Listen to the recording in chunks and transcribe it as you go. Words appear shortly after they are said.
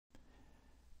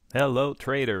Hello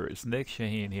traders, Nick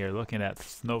Shaheen here looking at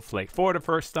Snowflake. For the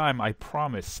first time, I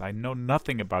promise I know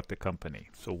nothing about the company.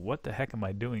 So what the heck am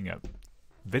I doing a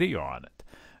video on it?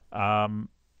 Um,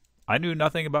 I knew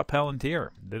nothing about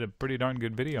Palantir. Did a pretty darn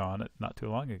good video on it not too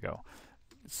long ago.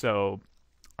 So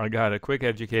I got a quick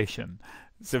education.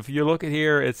 So if you look at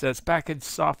here, it says packaged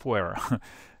software.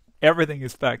 Everything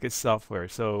is packaged software.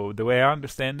 So the way I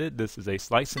understand it, this is a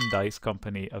slice and dice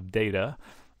company of data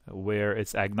where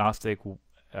it's agnostic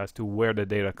as to where the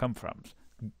data comes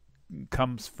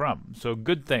from. So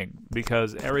good thing,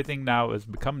 because everything now has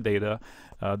become data.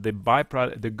 The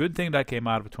byproduct, the good thing that came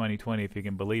out of 2020, if you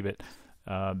can believe it,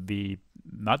 the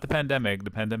not the pandemic.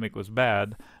 The pandemic was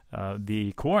bad.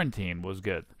 The quarantine was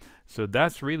good. So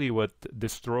that's really what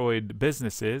destroyed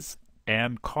businesses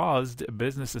and caused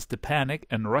businesses to panic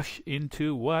and rush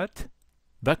into what?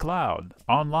 The cloud,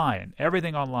 online,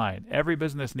 everything online. Every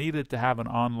business needed to have an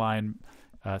online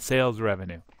sales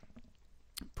revenue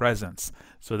presence,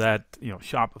 so that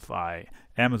Shopify,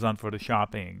 Amazon for the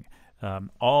shopping,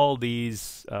 all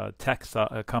these tech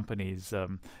companies,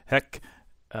 heck,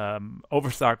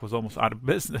 Overstock was almost out of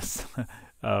business.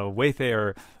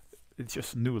 Wayfair, it's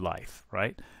just new life,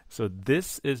 right? So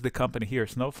this is the company here.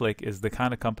 Snowflake is the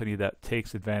kind of company that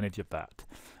takes advantage of that.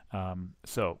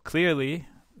 So clearly,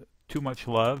 too much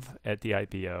love at the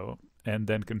IPO, and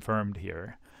then confirmed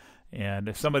here. And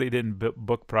if somebody didn't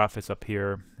book profits up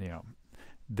here,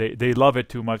 they love it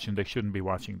too much, and they shouldn't be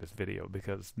watching this video,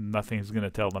 because nothing is going to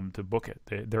tell them to book it.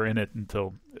 They're in it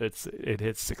until it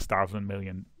hits $6,000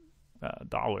 million.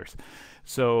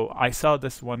 So I saw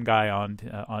this one guy on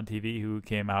TV who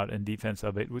came out in defense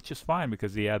of it, which is fine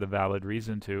because he had a valid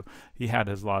reason to. He had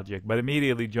his logic, but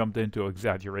immediately jumped into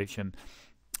exaggeration.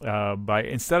 By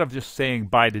instead of just saying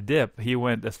buy the dip, he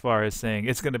went as far as saying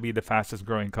it's going to be the fastest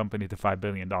growing company to $5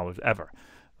 billion ever.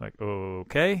 Like,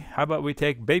 okay, how about we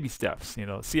take baby steps?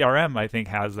 CRM I think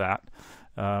has that,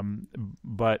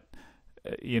 but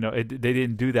they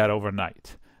didn't do that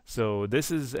overnight. So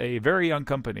this is a very young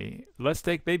company. Let's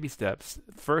take baby steps.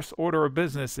 First order of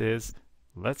business is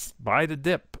let's buy the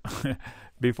dip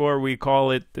before we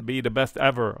call it to be the best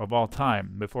ever of all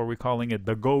time. Before we calling it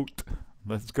the GOAT.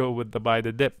 Let's go with the buy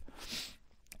the dip.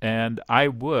 And I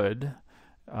would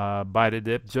buy the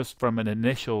dip just from an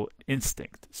initial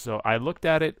instinct. So I looked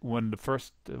at it when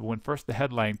first the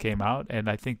headline came out, and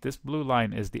I think this blue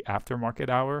line is the aftermarket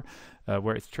hour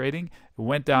where it's trading. It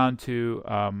went down to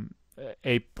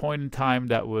a point in time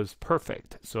that was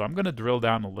perfect. So I'm going to drill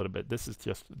down a little bit. This is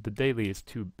just, the daily is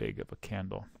too big of a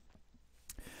candle.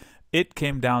 It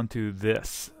came down to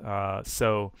this.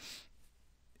 So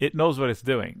it knows what it's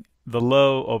doing. The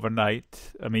low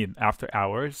overnight, after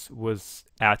hours, was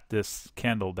at this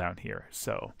candle down here.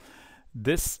 So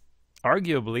this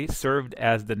arguably served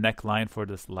as the neckline for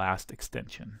this last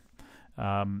extension.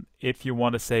 If you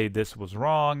want to say this was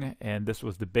wrong and this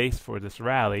was the base for this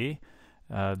rally,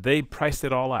 they priced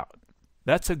it all out.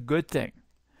 That's a good thing.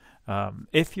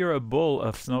 If you're a bull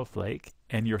of Snowflake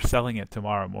and you're selling it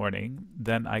tomorrow morning,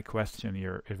 then I question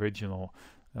your original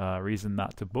reason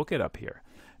not to book it up here,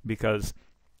 because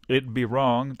it'd be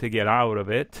wrong to get out of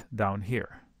it down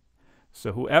here.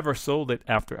 So whoever sold it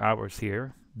after hours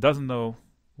here doesn't know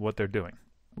what they're doing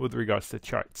with regards to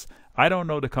charts. I don't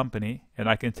know the company, and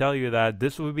I can tell you that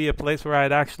this would be a place where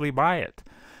I'd actually buy it.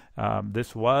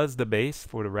 This was the base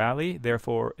for the rally,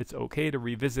 therefore it's okay to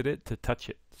revisit it, to touch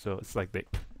it. So it's like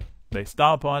they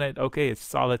stomp on it. Okay, it's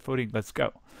solid footing. Let's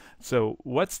go. So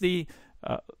what's the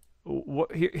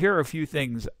here are a few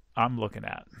things I'm looking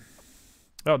at.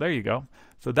 Oh, there you go.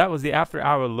 So that was the after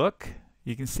hour look.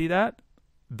 You can see that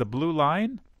the blue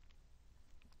line.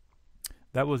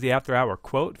 That was the after hour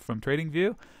quote from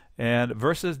TradingView, and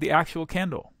versus the actual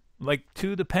candle, like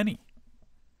to the penny.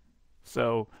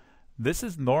 So this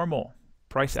is normal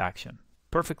price action,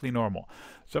 perfectly normal.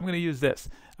 So I'm going to use this.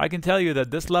 I can tell you that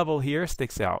this level here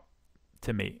sticks out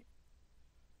to me.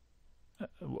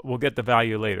 We'll get the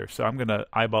value later. So I'm going to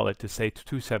eyeball it to say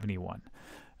 271.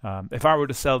 If I were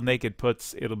to sell naked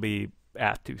puts, it'll be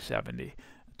at 270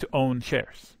 to own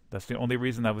shares. That's the only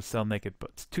reason I would sell naked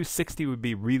puts. 260 would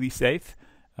be really safe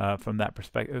from that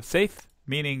perspective. Safe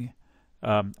meaning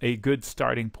a good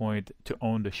starting point to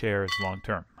own the shares long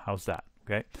term. How's that?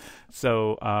 Okay,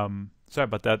 so sorry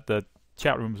about that. The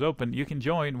chat room's open. You can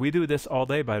join. We do this all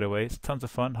day, by the way. It's tons of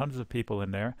fun. Hundreds of people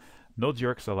in there. No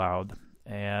jerks allowed.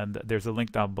 And there's a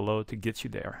link down below to get you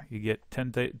there. You get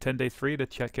 10 days free to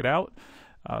check it out.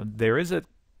 There is a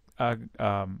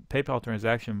PayPal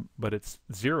transaction, but it's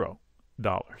 $0.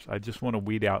 I just want to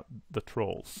weed out the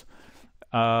trolls.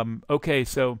 Okay,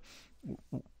 so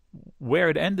where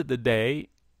it ended the day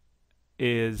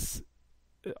is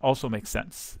also makes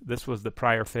sense. This was the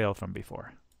prior fail from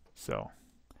before. So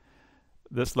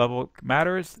this level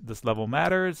matters, this level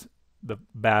matters, the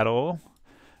battle.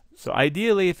 So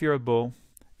ideally, if you're a bull,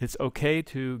 it's okay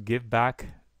to give back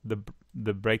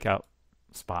the breakout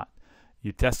spot.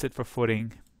 You test it for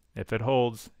footing. If it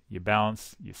holds, you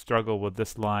bounce, you struggle with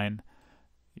this line,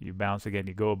 you bounce again,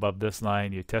 you go above this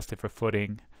line, you test it for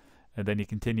footing, and then you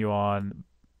continue on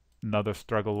another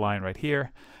struggle line right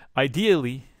here.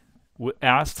 Ideally,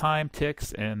 as time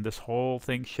ticks and this whole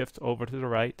thing shifts over to the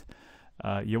right,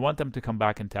 you want them to come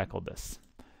back and tackle this.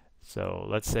 So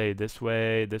let's say this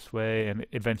way, and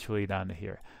eventually down to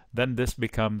here. Then this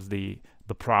becomes the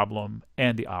problem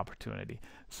and the opportunity.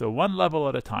 So one level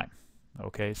at a time.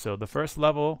 Okay, so the first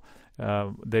level,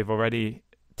 they've already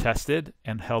tested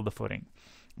and held the footing.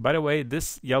 By the way,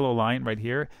 this yellow line right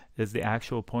here is the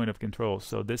actual point of control.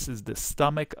 So this is the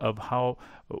stomach of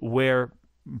where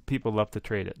people love to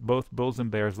trade it. Both bulls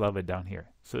and bears love it down here.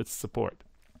 So it's support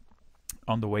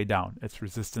on the way down. It's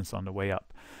resistance on the way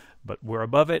up. But we're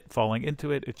above it, falling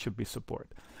into it, it should be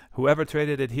support. Whoever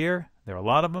traded it here, there are a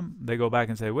lot of them, they go back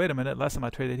and say, wait a minute, last time I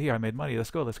traded here, I made money,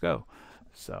 let's go, let's go.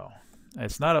 So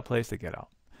it's not a place to get out.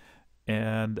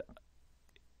 And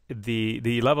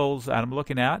the levels I'm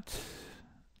looking at,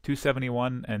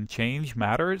 271 and change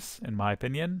matters, in my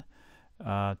opinion.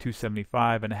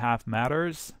 275.5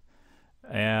 matters.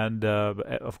 And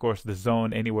of course, the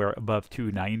zone anywhere above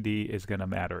 290 is going to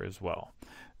matter as well.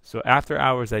 So after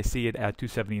hours, I see it at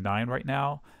 279 right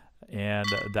now, and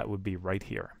that would be right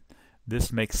here.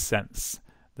 This makes sense.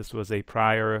 This was a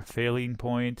prior failing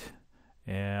point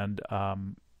and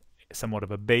somewhat of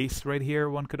a base right here,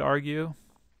 one could argue.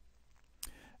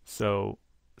 So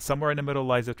somewhere in the middle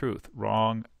lies the truth.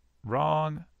 Wrong,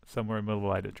 wrong, somewhere in the middle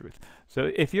lies the truth.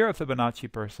 So if you're a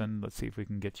Fibonacci person, let's see if we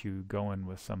can get you going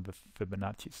with some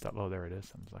Fibonacci stuff. Oh, there it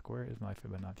is. I was like, where is my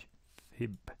Fibonacci?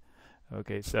 Fib.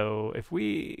 Okay, so if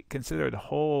we consider the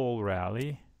whole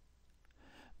rally,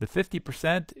 the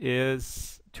 50%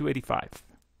 is 285.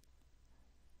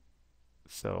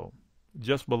 So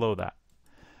just below that.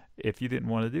 If you didn't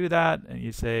want to do that, and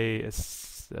you say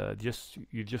it's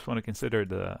you just want to consider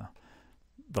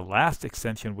the last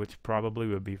extension, which probably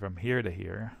would be from here to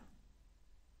here,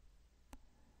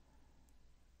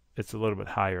 it's a little bit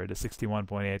higher. The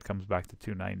 61.8 comes back to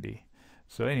 290.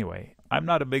 So anyway, I'm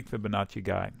not a big Fibonacci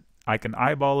guy. I can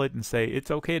eyeball it and say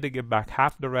it's okay to give back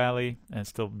half the rally and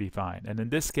still be fine. And in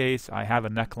this case, I have a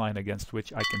neckline against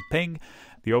which I can ping.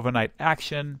 The overnight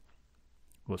action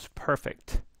was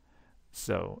perfect.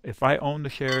 So if I own the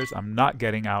shares, I'm not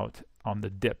getting out on the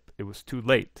dip. It was too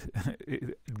late.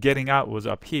 Getting out was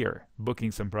up here,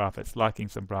 booking some profits, locking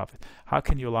some profits. How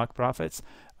can you lock profits?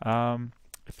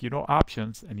 If you know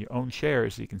options and you own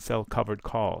shares, you can sell covered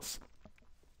calls,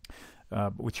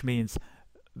 which means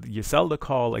you sell the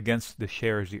call against the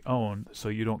shares you own so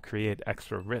you don't create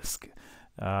extra risk.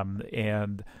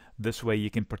 And this way you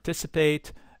can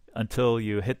participate until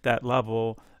you hit that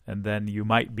level, and then you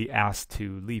might be asked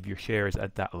to leave your shares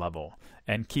at that level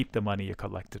and keep the money you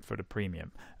collected for the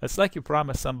premium. It's like you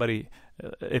promise somebody,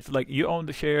 if like you own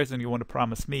the shares and you want to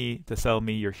promise me to sell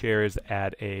me your shares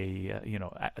at a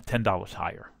at $10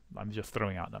 higher. I'm just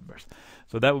throwing out numbers.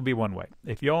 So that would be one way.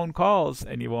 If you own calls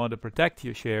and you want to protect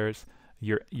your shares,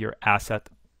 your asset,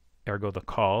 ergo the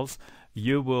calls,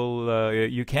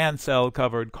 you can sell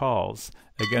covered calls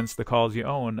against the calls you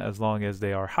own as long as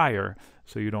they are higher,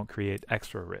 so you don't create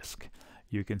extra risk.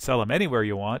 You can sell them anywhere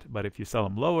you want, but if you sell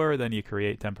them lower, then you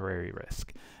create temporary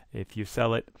risk. If you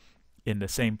sell it in the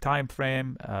same time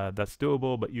frame, that's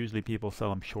doable, but usually people sell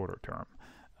them shorter term,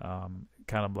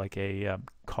 kind of like a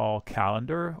call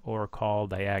calendar or a call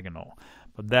diagonal.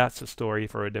 But that's a story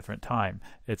for a different time.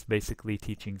 It's basically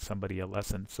teaching somebody a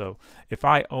lesson. So if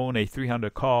I own a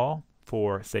 300 call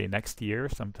for, say, next year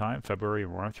sometime, February,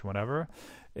 March, whenever,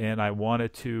 and I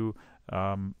wanted to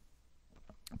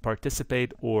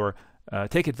participate or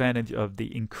take advantage of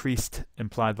the increased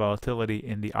implied volatility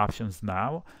in the options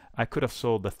now, I could have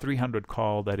sold the 300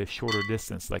 call that is shorter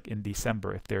distance, like in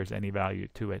December, if there's any value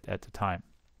to it at the time.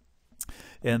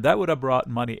 And that would have brought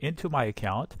money into my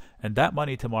account, and that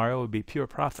money tomorrow would be pure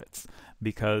profits,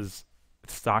 because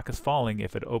stock is falling.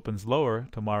 If it opens lower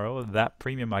tomorrow, that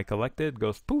premium I collected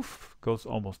goes poof, goes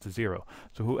almost to zero.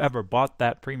 So whoever bought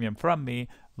that premium from me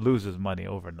loses money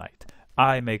overnight.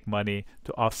 I make money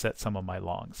to offset some of my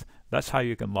longs. That's how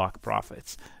you can lock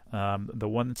profits. The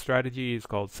one strategy is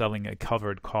called selling a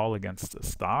covered call against the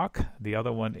stock. The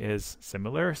other one is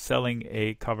similar, selling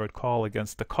a covered call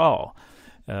against the call.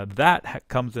 That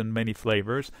comes in many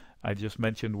flavors. I just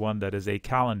mentioned one that is a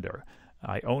calendar.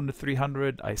 I own the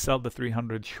 300, I sell the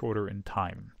 300 shorter in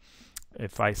time.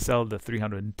 If I sell the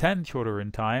 310 shorter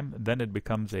in time, then it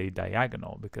becomes a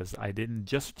diagonal because I didn't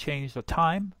just change the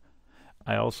time,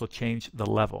 I also changed the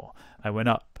level. I went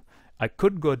up. I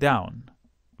could go down,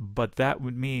 but that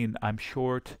would mean I'm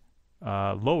short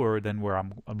lower than where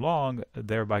I'm long,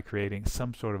 thereby creating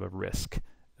some sort of a risk,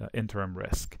 interim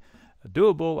risk.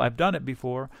 Doable, I've done it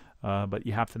before, but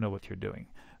you have to know what you're doing.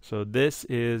 So these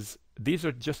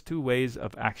are just two ways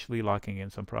of actually locking in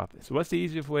some profit. So what's the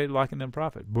easiest way to lock in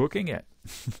profit? Booking it.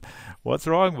 What's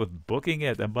wrong with booking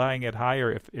it and buying it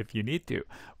higher if you need to,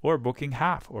 or booking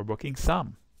half, or booking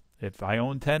some? If I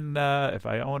own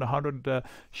 100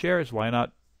 shares, why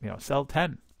not sell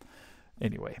 10?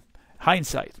 Anyway,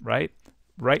 hindsight, right?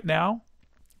 Right now,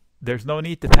 there's no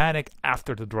need to panic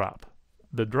after the drop.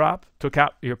 The drop took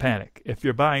out your panic. If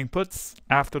you're buying puts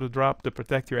after the drop to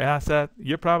protect your asset,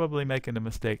 you're probably making a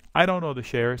mistake. I don't know the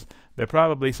shares. They're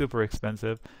probably super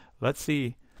expensive. Let's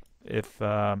see if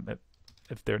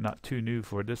they're not too new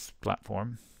for this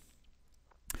platform.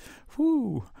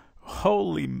 Whew,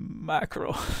 holy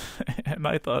mackerel. And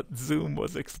I thought Zoom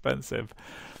was expensive.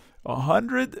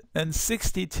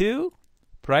 162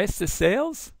 price to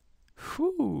sales?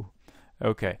 Whew.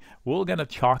 Okay, we're going to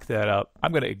chalk that up.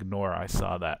 I'm going to ignore I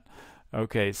saw that.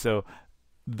 Okay, so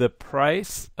the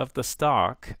price of the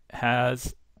stock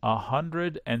has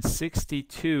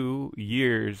 162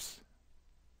 years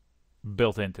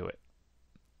built into it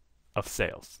of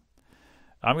sales.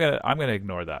 I'm gonna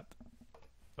ignore that,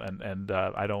 and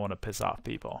I don't want to piss off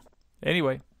people.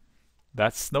 Anyway,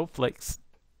 that's Snowflakes.